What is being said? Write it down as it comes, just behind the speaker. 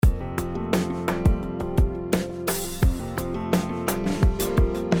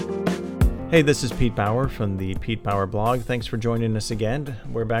Hey, this is Pete Bauer from the Pete Bauer blog. Thanks for joining us again.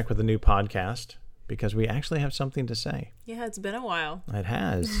 We're back with a new podcast because we actually have something to say. Yeah, it's been a while. It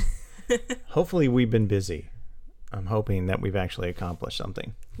has. Hopefully we've been busy. I'm hoping that we've actually accomplished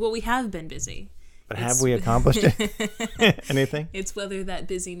something. Well, we have been busy. But have we accomplished it? Anything? It's whether that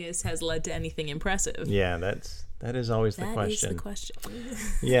busyness has led to anything impressive. Yeah, that is always the question. That is the question.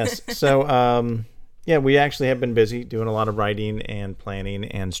 Yes. So, yeah, we actually have been busy doing a lot of writing and planning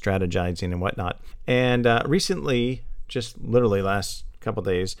and strategizing and whatnot. And recently, just literally last couple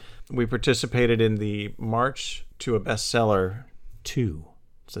days, we participated in the March to a Bestseller 2.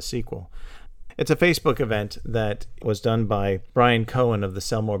 It's a sequel. It's a Facebook event that was done by Brian Cohen of the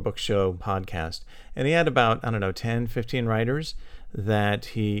Sell More Book Show podcast. And he had about, 10, 15 writers that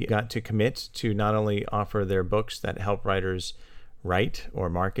he got to commit to not only offer their books that help writers write or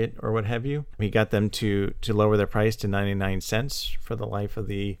market or what have you. He got them to lower their price to 99 cents for the life of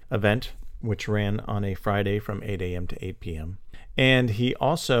the event, which ran on a Friday from 8 a.m. to 8 p.m. And he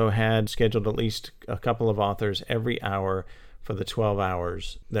also had scheduled at least a couple of authors every hour for the 12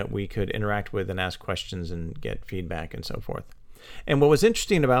 hours that we could interact with and ask questions and get feedback and so forth. And what was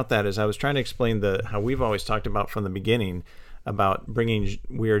interesting about that is I was trying to explain how we've always talked about from the beginning about bringing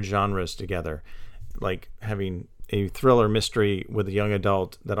weird genres together, like having a thriller mystery with a young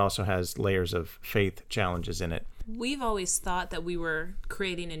adult that also has layers of faith challenges in it. We've always thought that we were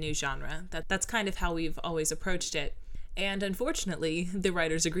creating a new genre. That's kind of how we've always approached it. And unfortunately, the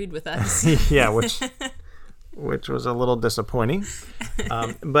writers agreed with us. Yeah, which was a little disappointing.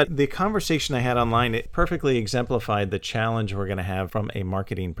 But the conversation I had online, it perfectly exemplified the challenge we're going to have from a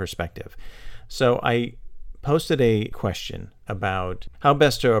marketing perspective. So I posted a question about how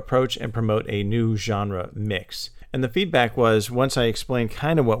best to approach and promote a new genre mix. And the feedback was, once I explained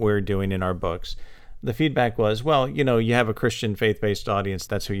kind of what we were doing in our books, the feedback was, well, you have a Christian faith-based audience,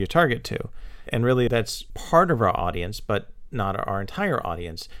 that's who you target to. And really that's part of our audience, but not our entire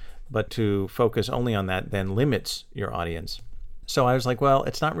audience. But to focus only on that then limits your audience. So I was like, well,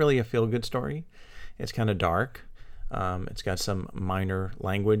 it's not really a feel-good story. It's kind of dark. It's got some minor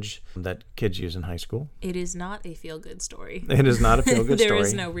language that kids use in high school. It is not a feel-good story. It is not a feel-good story. There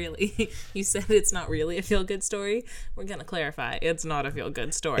is no really. You said it's not really a feel-good story. We're going to clarify. It's not a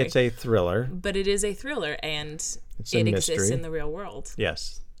feel-good story. It's a thriller. But it is a thriller, and it exists in the real world.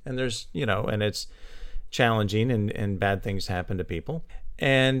 Yes. And there's, and it's challenging and bad things happen to people.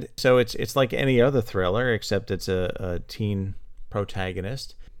 And so it's like any other thriller, except it's a teen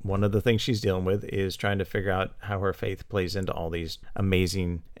protagonist. One of the things she's dealing with is trying to figure out how her faith plays into all these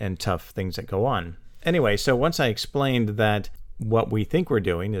amazing and tough things that go on. Anyway, so once I explained that what we think we're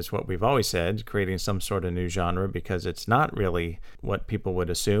doing is what we've always said, creating some sort of new genre, because it's not really what people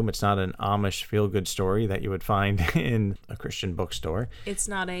would assume. It's not an Amish feel-good story that you would find in a Christian bookstore. It's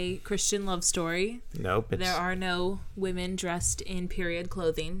not a Christian love story. Nope. There are no women dressed in period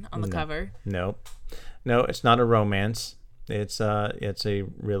clothing on the cover. Nope. No, it's not a romance. It's a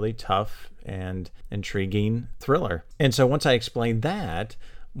really tough and intriguing thriller. And so once I explained that,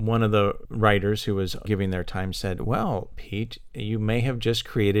 one of the writers who was giving their time said, well, Pete, you may have just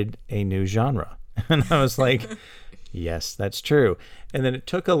created a new genre. And I was like, yes, that's true. And then it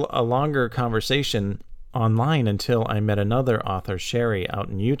took a longer conversation online until I met another author, Sherry, out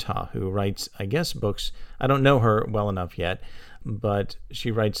in Utah, who writes, I guess, books. I don't know her well enough yet, but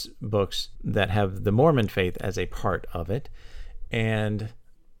she writes books that have the Mormon faith as a part of it. And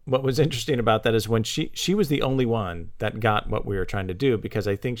what was interesting about that is when she was the only one that got what we were trying to do, because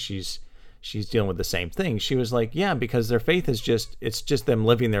I think she's dealing with the same thing. She was like, yeah, because their faith is it's just them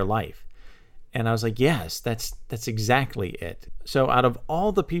living their life. And I was like, yes, that's exactly it. So out of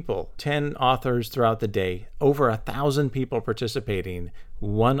all the people, 10 authors throughout the day, over 1,000 people participating,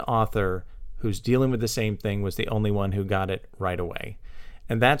 one author who's dealing with the same thing was the only one who got it right away.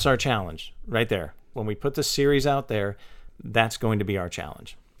 And that's our challenge right there. When we put the series out there, that's going to be our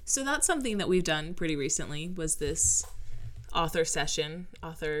challenge. So that's something that we've done pretty recently, was this author session,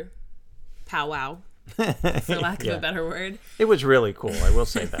 author powwow, for lack of a better word. It was really cool, I will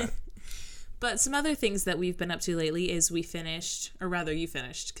say that. But some other things that we've been up to lately is we finished, or rather you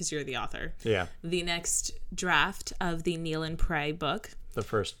finished, because you're the author. Yeah. The next draft of the Kneel and Pray book. The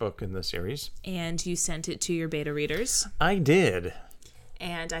first book in the series. And you sent it to your beta readers. I did.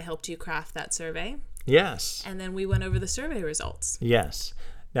 And I helped you craft that survey. Yes. And then we went over the survey results. Yes.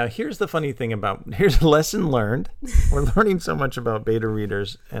 Now, here's the funny thing here's a lesson learned. We're learning so much about beta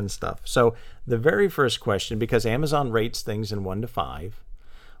readers and stuff. So the very first question, because Amazon rates things in 1 to 5,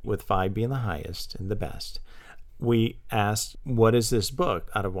 with 5 being the highest and the best, we asked, what is this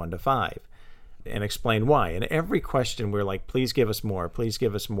book out of 1 to 5? And explain why. And every question we're like, please give us more, please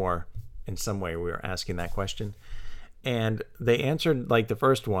give us more. in some way we were asking that question. And they answered like the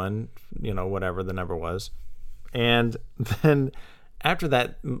first one, whatever the number was. And then after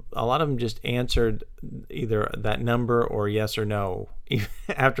that, a lot of them just answered either that number or yes or no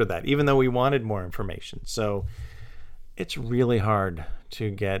after that, even though we wanted more information. So it's really hard to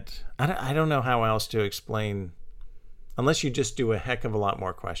get. I don't know how else to explain, unless you just do a heck of a lot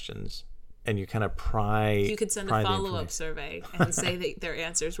more questions and you kind of pry. You could send a follow-up survey and say that their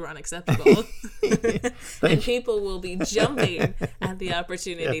answers were unacceptable. And people will be jumping at the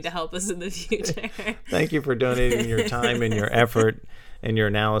opportunity to help us in the future. Thank you for donating your time and your effort and your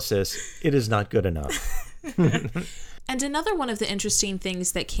analysis. It is not good enough. And another one of the interesting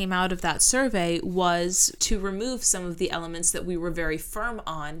things that came out of that survey was to remove some of the elements that we were very firm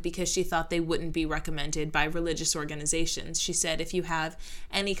on because she thought they wouldn't be recommended by religious organizations. She said if you have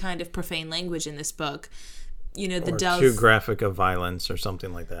any kind of profane language in this book, the Dove... too graphic of violence or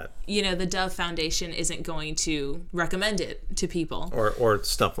something like that. The Dove Foundation isn't going to recommend it to people. Or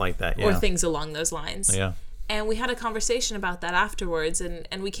stuff like that, yeah. Or things along those lines. Yeah. And we had a conversation about that afterwards,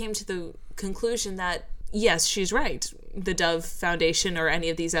 and we came to the conclusion that yes, she's right. The Dove Foundation or any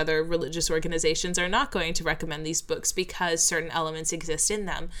of these other religious organizations are not going to recommend these books because certain elements exist in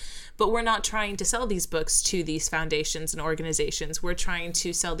them. But we're not trying to sell these books to these foundations and organizations. We're trying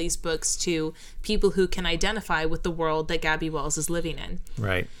to sell these books to people who can identify with the world that Gabby Wells is living in.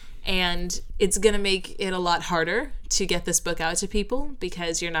 Right. And it's going to make it a lot harder to get this book out to people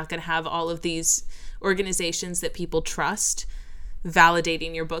because you're not going to have all of these organizations that people trust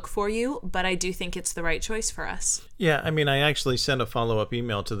validating your book for you, but I do think it's the right choice for us. Yeah, I actually sent a follow-up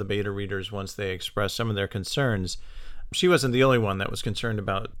email to the beta readers once they expressed some of their concerns. She wasn't the only one that was concerned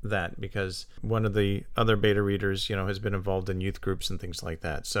about that because one of the other beta readers, has been involved in youth groups and things like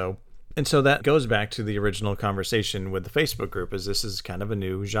that. So that goes back to the original conversation with the Facebook group, as this is kind of a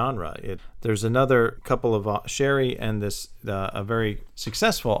new genre. There's another couple of Sherry and this a very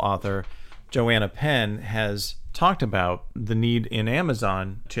successful author, Joanna Penn, has talked about the need in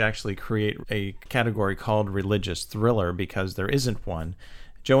Amazon to actually create a category called religious thriller because there isn't one.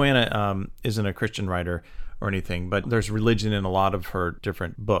 Joanna isn't a Christian writer or anything, but there's religion in a lot of her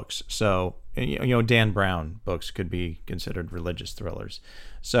different books. So, Dan Brown books could be considered religious thrillers.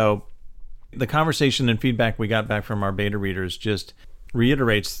 So the conversation and feedback we got back from our beta readers just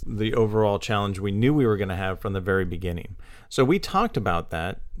reiterates the overall challenge we knew we were going to have from the very beginning. So we talked about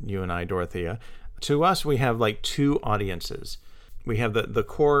that, you and I, Dorothea. To us, we have like two audiences. We have the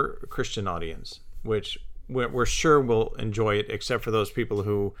core Christian audience, which we're sure will enjoy it, except for those people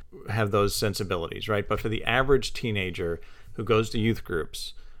who have those sensibilities, right? But for the average teenager who goes to youth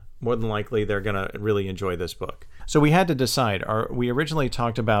groups, more than likely they're going to really enjoy this book. So we had to decide. We originally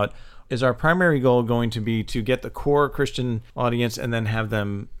talked about, is our primary goal going to be to get the core Christian audience and then have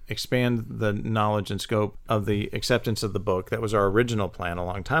them expand the knowledge and scope of the acceptance of the book? That was our original plan a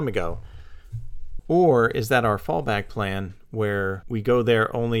long time ago. Or is that our fallback plan where we go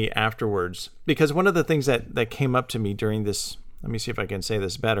there only afterwards? Because one of the things that came up to me during this, let me see if I can say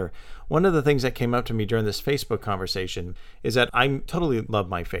this better. One of the things that came up to me during this Facebook conversation is that I totally love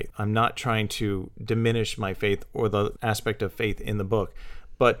my faith. I'm not trying to diminish my faith or the aspect of faith in the book,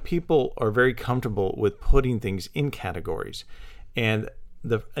 but people are very comfortable with putting things in categories. And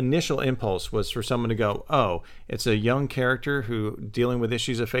the initial impulse was for someone to go, oh, it's a young character who dealing with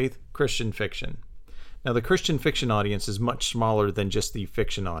issues of faith, Christian fiction. Now, the Christian fiction audience is much smaller than just the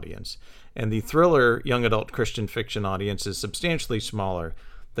fiction audience. And the thriller young adult Christian fiction audience is substantially smaller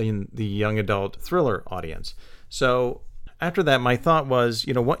than the young adult thriller audience. So after that, my thought was,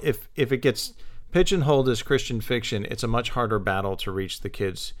 what if it gets pigeonholed as Christian fiction, it's a much harder battle to reach the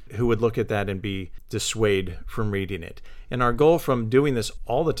kids who would look at that and be dissuaded from reading it. And our goal from doing this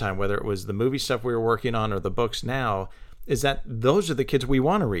all the time, whether it was the movie stuff we were working on or the books now, is that those are the kids we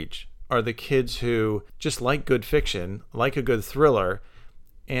want to reach. Are the kids who just like good fiction, like a good thriller,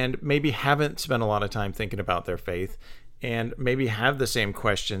 and maybe haven't spent a lot of time thinking about their faith, and maybe have the same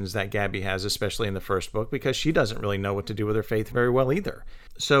questions that Gabby has, especially in the first book, because she doesn't really know what to do with her faith very well either.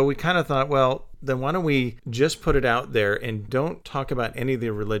 So we kind of thought, well, then why don't we just put it out there and don't talk about any of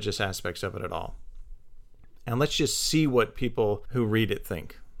the religious aspects of it at all. And let's just see what people who read it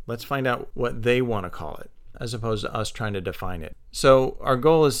think. Let's find out what they want to call it, as opposed to us trying to define it. So our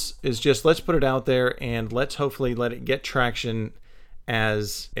goal is just let's put it out there and let's hopefully let it get traction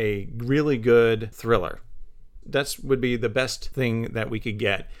as a really good thriller. That would be the best thing that we could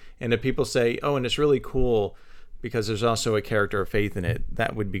get. And if people say, oh, and it's really cool because there's also a character of faith in it,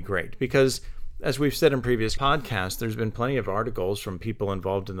 that would be great. Because as we've said in previous podcasts, there's been plenty of articles from people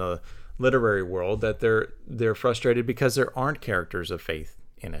involved in the literary world that they're frustrated because there aren't characters of faith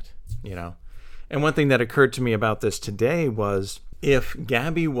in it, And one thing that occurred to me about this today was if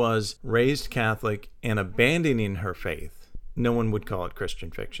Gabby was raised Catholic and abandoning her faith, no one would call it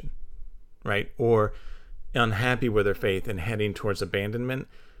Christian fiction, right? Or unhappy with her faith and heading towards abandonment,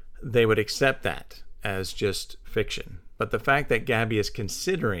 they would accept that as just fiction. But the fact that Gabby is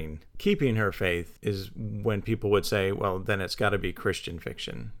considering keeping her faith is when people would say, well, then it's got to be Christian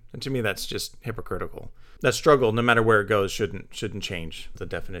fiction. And to me, that's just hypocritical. That struggle, no matter where it goes, shouldn't change the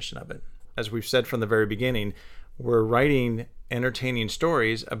definition of it. As we've said from the very beginning, we're writing entertaining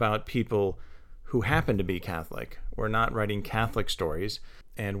stories about people who happen to be Catholic. We're not writing Catholic stories,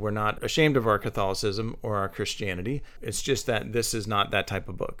 and we're not ashamed of our Catholicism or our Christianity. It's just that this is not that type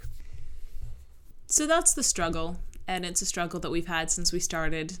of book. So that's the struggle. And it's a struggle that we've had since we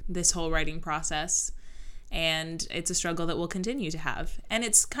started this whole writing process. And it's a struggle that we'll continue to have. And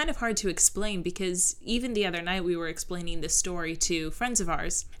it's kind of hard to explain because even the other night we were explaining this story to friends of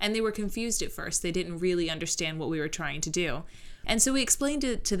ours, and they were confused at first. They didn't really understand what we were trying to do. And so we explained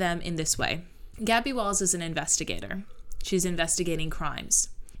it to them in this way. Gabby Walls is an investigator. She's investigating crimes.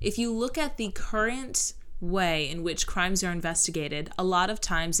 If you look at the current way in which crimes are investigated, a lot of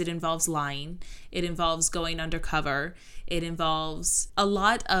times it involves lying, it involves going undercover, it involves a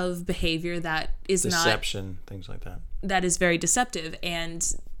lot of behavior that is deception, things like that. That is very deceptive, and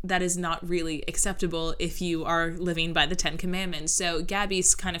that is not really acceptable if you are living by the 10 Commandments. So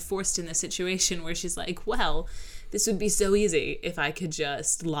Gabby's kind of forced in this situation where she's like, well, this would be so easy if I could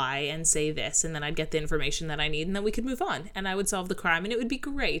just lie and say this, and then I'd get the information that I need, and then we could move on, and I would solve the crime, and it would be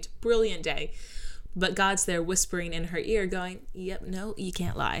great, brilliant day. But God's there whispering in her ear going, yep, no, you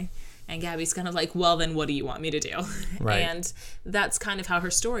can't lie. And Gabby's kind of like, well, then what do you want me to do? Right. And that's kind of how her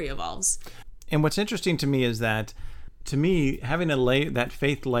story evolves. And what's interesting to me is that, to me, having that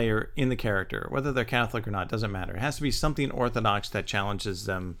faith layer in the character, whether they're Catholic or not, doesn't matter. It has to be something orthodox that challenges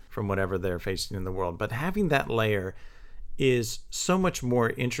them from whatever they're facing in the world. But having that layer is so much more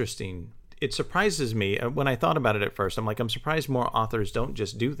interesting. It surprises me. When I thought about it at first, I'm surprised more authors don't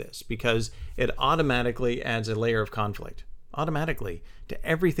just do this, because it automatically adds a layer of conflict, automatically, to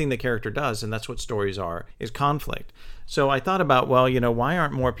everything the character does, and that's what stories are, is conflict. So I thought about, well, why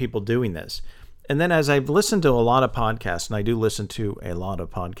aren't more people doing this? And then as I've listened to a lot of podcasts, and I do listen to a lot of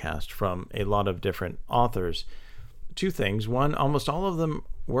podcasts from a lot of different authors, two things. One, almost all of them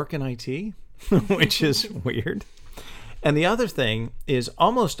work in IT, which is weird. And the other thing is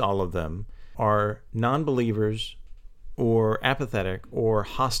almost all of them are non-believers or apathetic or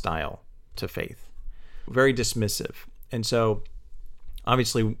hostile to faith, very dismissive. And so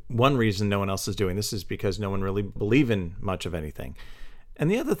obviously one reason no one else is doing this is because no one really believes in much of anything. And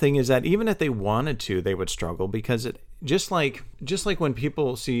the other thing is that even if they wanted to, they would struggle, because it just like when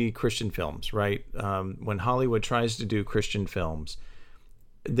people see Christian films, right? When Hollywood tries to do Christian films,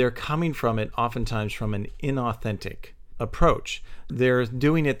 they're coming from it oftentimes from an inauthentic approach. They're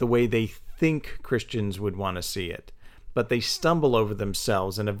doing it the way they think Christians would want to see it, but they stumble over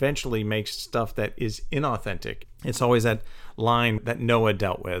themselves and eventually make stuff that is inauthentic. It's always that line that Noah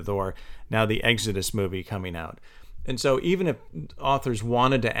dealt with, or now the Exodus movie coming out. And so even if authors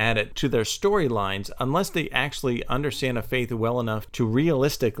wanted to add it to their storylines, unless they actually understand a faith well enough to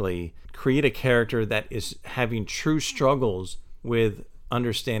realistically create a character that is having true struggles with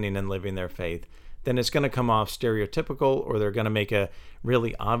understanding and living their faith, then it's going to come off stereotypical, or they're going to make a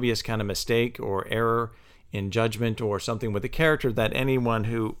really obvious kind of mistake or error in judgment or something with the character that anyone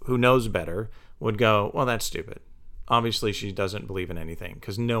who knows better would go, well, that's stupid. Obviously, she doesn't believe in anything,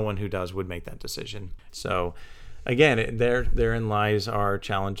 because no one who does would make that decision. So again, therein lies our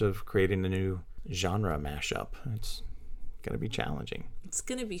challenge of creating a new genre mashup. It's going to be challenging. It's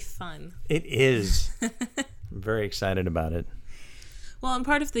going to be fun. It is. I'm very excited about it. Well, and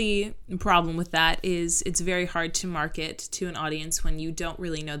part of the problem with that is it's very hard to market to an audience when you don't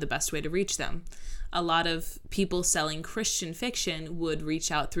really know the best way to reach them. A lot of people selling Christian fiction would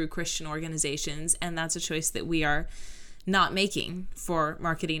reach out through Christian organizations, and that's a choice that we are not making for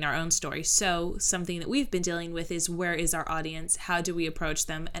marketing our own story. So something that we've been dealing with is, where is our audience? How do we approach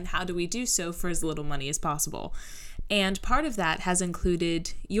them? And how do we do so for as little money as possible? And part of that has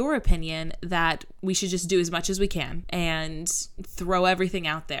included your opinion that we should just do as much as we can and throw everything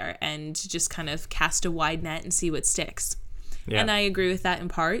out there and just kind of cast a wide net and see what sticks. Yeah. And I agree with that in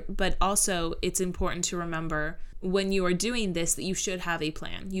part, but also it's important to remember when you are doing this that you should have a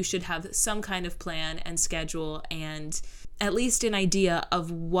plan. You should have some kind of plan and schedule, and at least an idea of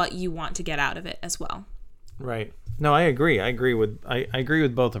what you want to get out of it as well. Right. No, I agree. I agree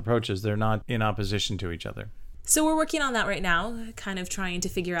with both approaches. They're not in opposition to each other. So we're working on that right now, kind of trying to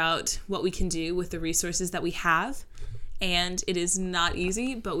figure out what we can do with the resources that we have. And it is not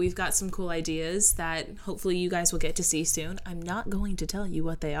easy, but we've got some cool ideas that hopefully you guys will get to see soon. I'm not going to tell you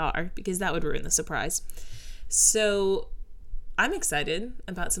what they are because that would ruin the surprise. So I'm excited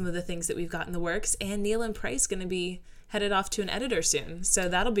about some of the things that we've got in the works, and Neil and Price going to be headed off to an editor soon. So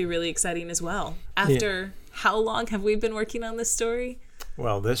that'll be really exciting as well. After how long have we been working on this story?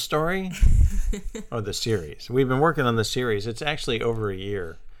 Well, this story or the series. We've been working on the series. It's actually over a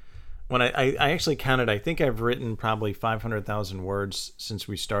year. When I actually counted, I think I've written probably 500,000 words since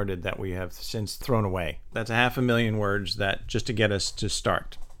we started that we have since thrown away. That's 500,000 words that just to get us to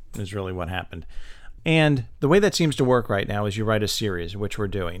start is really what happened. And the way that seems to work right now is you write a series, which we're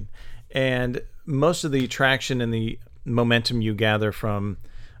doing. And most of the traction and the momentum you gather from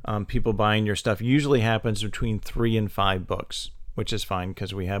people buying your stuff usually happens between 3 and 5 books, which is fine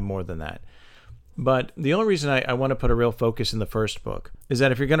because we have more than that. But the only reason I want to put a real focus in the first book is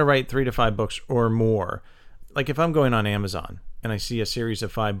that if you're going to write 3 to 5 books or more, like if I'm going on Amazon and I see a series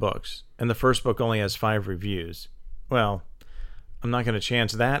of 5 books and the first book only has 5 reviews, well, I'm not going to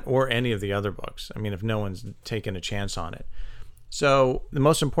chance that or any of the other books. I mean, if no one's taken a chance on it. So the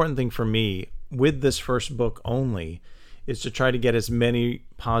most important thing for me with this first book only is to try to get as many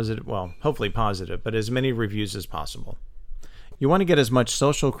positive, well, hopefully positive, but as many reviews as possible. You want to get as much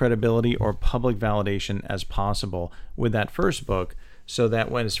social credibility or public validation as possible with that first book so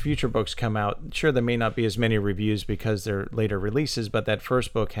that when his future books come out, sure, there may not be as many reviews because they're later releases, but that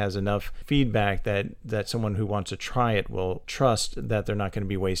first book has enough feedback that someone who wants to try it will trust that they're not going to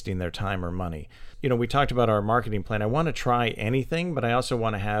be wasting their time or money. You know, we talked about our marketing plan. I want to try anything, but I also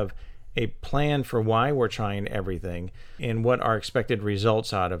want to have a plan for why we're trying everything and what our expected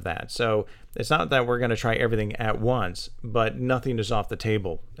results out of that. So it's not that we're going to try everything at once, but nothing is off the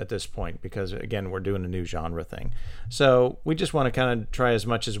table at this point because, again, we're doing a new genre thing. So we just want to kind of try as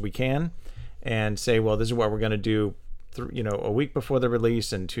much as we can and say, well, this is what we're going to do, a week before the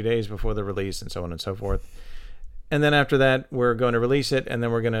release and 2 days before the release and so on and so forth. And then after that, we're going to release it, and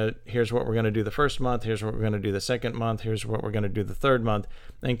then here's what we're going to do the first month, here's what we're going to do the second month, here's what we're going to do the third month,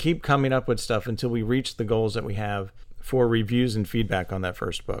 and keep coming up with stuff until we reach the goals that we have for reviews and feedback on that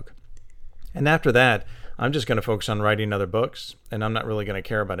first book. And after that, I'm just going to focus on writing other books, and I'm not really going to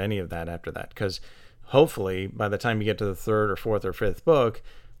care about any of that after that, because hopefully by the time you get to the third or fourth or fifth book,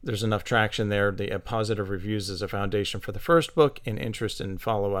 there's enough traction there. The positive reviews as a foundation for the first book and interest in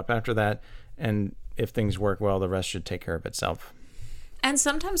follow-up after that, and if things work well, the rest should take care of itself. And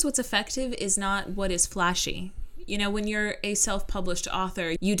sometimes what's effective is not what is flashy. You know, when you're a self-published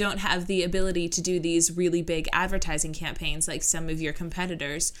author, you don't have the ability to do these really big advertising campaigns like some of your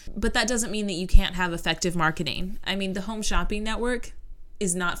competitors. But that doesn't mean that you can't have effective marketing. I mean, the Home Shopping Network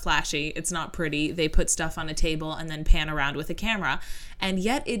is not flashy. It's not pretty. They put stuff on a table and then pan around with a camera. And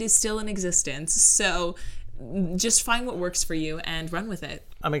yet it is still in existence. So just find what works for you and run with it.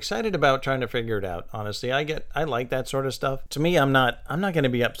 I'm excited about trying to figure it out. Honestly, I like that sort of stuff. To me, I'm not going to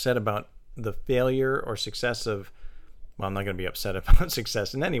be upset about the failure or success of, well, I'm not going to be upset about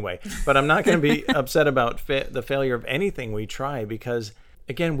success in any way, but I'm not going to be upset about the failure of anything we try because,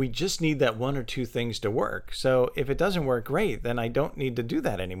 again, we just need that one or two things to work. So if it doesn't work, great, then I don't need to do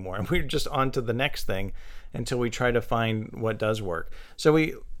that anymore. And we're just on to the next thing until we try to find what does work. So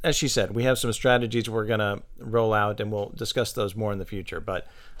as she said, we have some strategies we're going to roll out, and we'll discuss those more in the future. But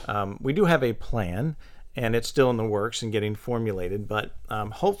we do have a plan, and it's still in the works and getting formulated. But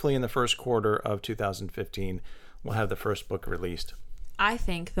hopefully in the first quarter of 2015, we'll have the first book released. I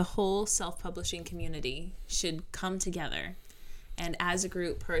think the whole self-publishing community should come together and as a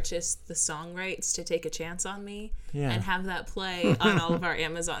group purchase the song rights to Take a Chance on Me and have that play on all of our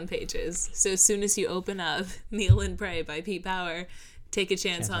Amazon pages. So as soon as you open up Kneel and Pray by Pete Bauer, Take a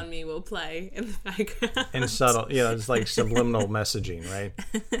Chance on Me will play in the background. And subtle, it's like subliminal messaging, right?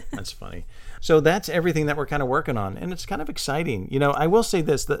 That's funny. So that's everything that we're kind of working on, and it's kind of exciting. I will say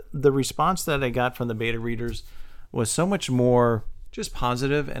this, the response that I got from the beta readers was so much more just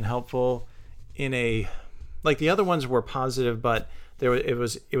positive and helpful like the other ones were positive, but it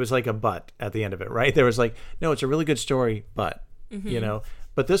was like a but at the end of it, right? There was like, no, it's a really good story, but,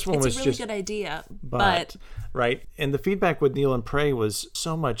 but this one was just... It's a really good idea, but... Right? And the feedback with Kneel and Pray was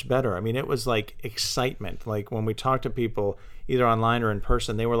so much better. I mean, it was like excitement. Like when we talked to people, either online or in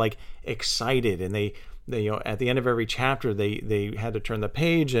person, they were like excited, and they at the end of every chapter, they had to turn the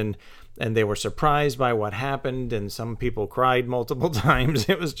page, and they were surprised by what happened, and some people cried multiple times.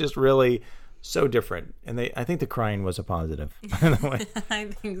 It was just really so different. And I think the crying was a positive, by the way. I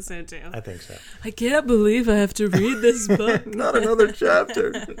think so too. I think so. I can't believe I have to read this book. Not another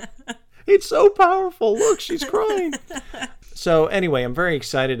chapter. It's so powerful. Look, she's crying. So anyway, I'm very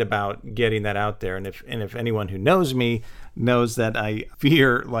excited about getting that out there. And if anyone who knows me knows that I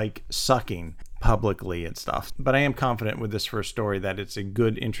fear like sucking publicly and stuff. But I am confident with this first story that it's a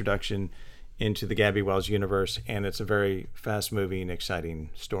good introduction into the Gabby Wells universe, and it's a very fast-moving, exciting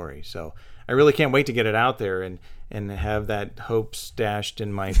story. So I really can't wait to get it out there and have that hopes dashed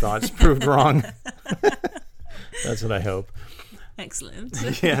in my thoughts proved wrong. That's what I hope. Excellent.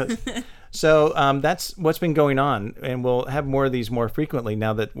 Yes. So that's what's been going on, and we'll have more of these more frequently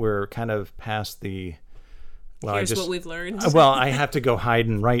now that we're kind of past the... Well, Here's what we've learned. Well, I have to go hide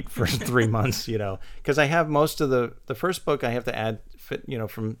and write for 3 months, because I have most of the first book I have to add,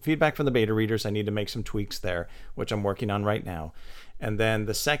 from feedback from the beta readers. I need to make some tweaks there, which I'm working on right now. And then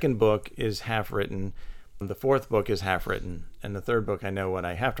the second book is half written. The fourth book is half written. And the third book, I know what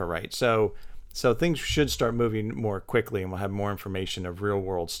I have to write. So things should start moving more quickly, and we'll have more information of real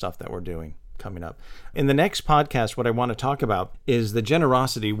world stuff that we're doing coming up. In the next podcast, what I want to talk about is the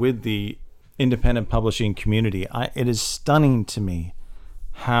generosity with the independent publishing community. It is stunning to me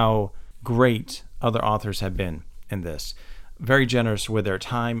how great other authors have been in this. Very generous with their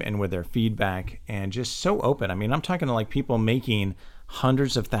time and with their feedback, and just so open. I mean, I'm talking to like people making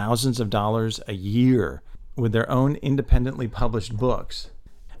hundreds of thousands of dollars a year with their own independently published books.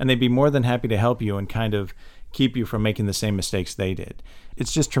 And they'd be more than happy to help you and kind of keep you from making the same mistakes they did.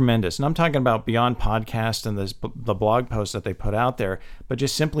 It's just tremendous. And I'm talking about beyond podcast and the blog posts that they put out there, but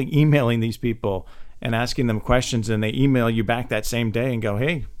just simply emailing these people and asking them questions, and they email you back that same day and go,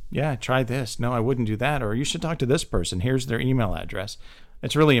 hey, yeah, try this. No, I wouldn't do that. Or you should talk to this person. Here's their email address.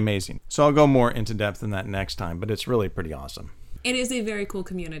 It's really amazing. So I'll go more into depth in that next time, but it's really pretty awesome. It is a very cool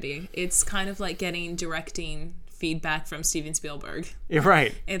community. It's kind of like getting directing feedback from Steven Spielberg. You're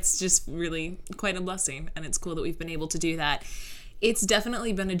right. It's just really quite a blessing, and it's cool that we've been able to do that. It's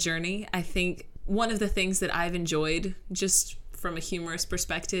definitely been a journey. I think one of the things that I've enjoyed, just from a humorous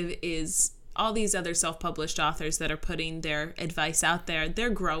perspective, is all these other self-published authors that are putting their advice out there.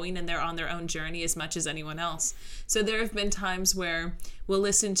 They're growing and they're on their own journey as much as anyone else. So there have been times where we'll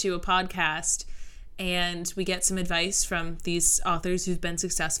listen to a podcast and we get some advice from these authors who've been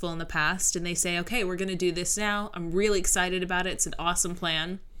successful in the past, and they say, okay, we're going to do this now. I'm really excited about it. It's an awesome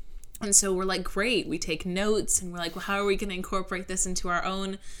plan. And so we're like, great. We take notes and we're like, well, how are we going to incorporate this into our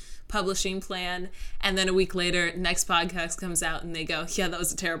own publishing plan? And then a week later, next podcast comes out and they go, yeah, that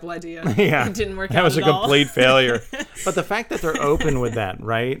was a terrible idea. Yeah, it didn't work out. That was at a all. complete failure. But the fact that they're open with that,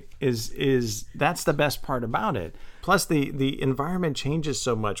 right, is that's the best part about it. Plus, the environment changes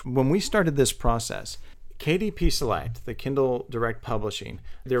so much. When we started this process, KDP Select, the Kindle Direct Publishing,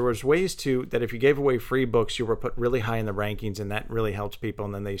 there was ways that if you gave away free books, you were put really high in the rankings, and that really helped people,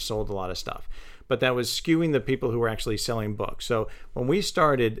 and then they sold a lot of stuff. But that was skewing the people who were actually selling books. So when we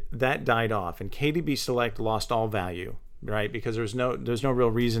started, that died off, and KDP Select lost all value, right? Because there's no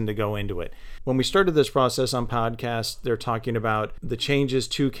real reason to go into it. When we started this process on podcasts, they're talking about the changes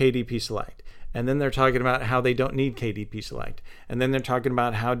to KDP Select. And then they're talking about how they don't need KDP Select. And then they're talking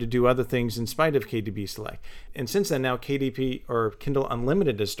about how to do other things in spite of KDP Select. And since then, now KDP or Kindle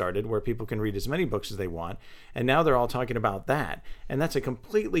Unlimited has started, where people can read as many books as they want. And now they're all talking about that. And that's a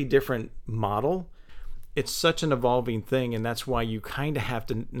completely different model. It's such an evolving thing. And that's why you kind of have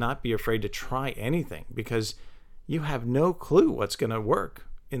to not be afraid to try anything, because you have no clue what's going to work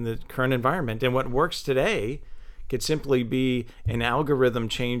in the current environment. And what works today could simply be an algorithm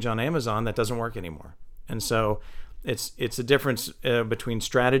change on Amazon that doesn't work anymore. And so it's a difference between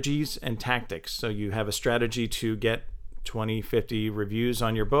strategies and tactics. So you have a strategy to get 20, 50 reviews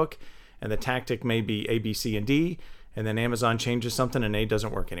on your book, and the tactic may be A, B, C, and D, and then Amazon changes something and A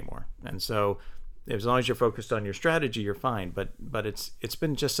doesn't work anymore. And so as long as you're focused on your strategy, you're fine. But it's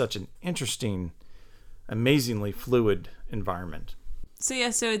been just such an interesting, amazingly fluid environment.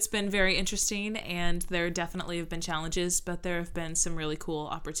 So it's been very interesting, and there definitely have been challenges, but there have been some really cool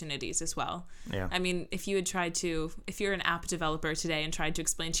opportunities as well. Yeah. I mean, if you're an app developer today and tried to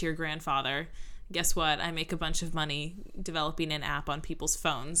explain to your grandfather, guess what? I make a bunch of money developing an app on people's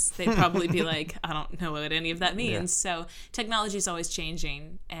phones. They'd probably be like, I don't know what any of that means. Yeah. So technology is always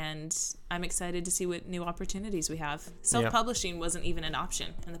changing, and I'm excited to see what new opportunities we have. Self-publishing wasn't even an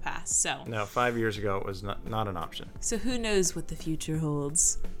option in the past. So no, 5 years ago it was not an option. So who knows what the future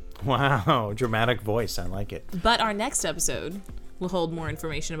holds? Wow, dramatic voice. I like it. But our next episode will hold more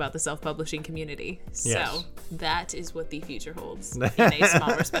information about the self-publishing community. Yes. So that is what the future holds in a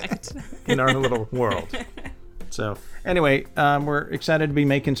small respect. In our little world. So anyway, we're excited to be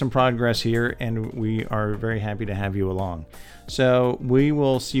making some progress here, and we are very happy to have you along. So we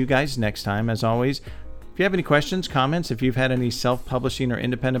will see you guys next time. As always, If you have any questions, comments, if you've had any self-publishing or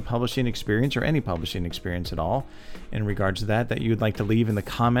independent publishing experience or any publishing experience at all in regards to that you'd like to leave in the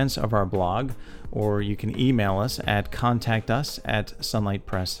comments of our blog, or you can email us at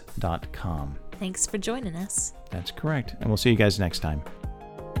contactus@sunlightpress.com. Thanks for joining us. That's correct. And we'll see you guys next time.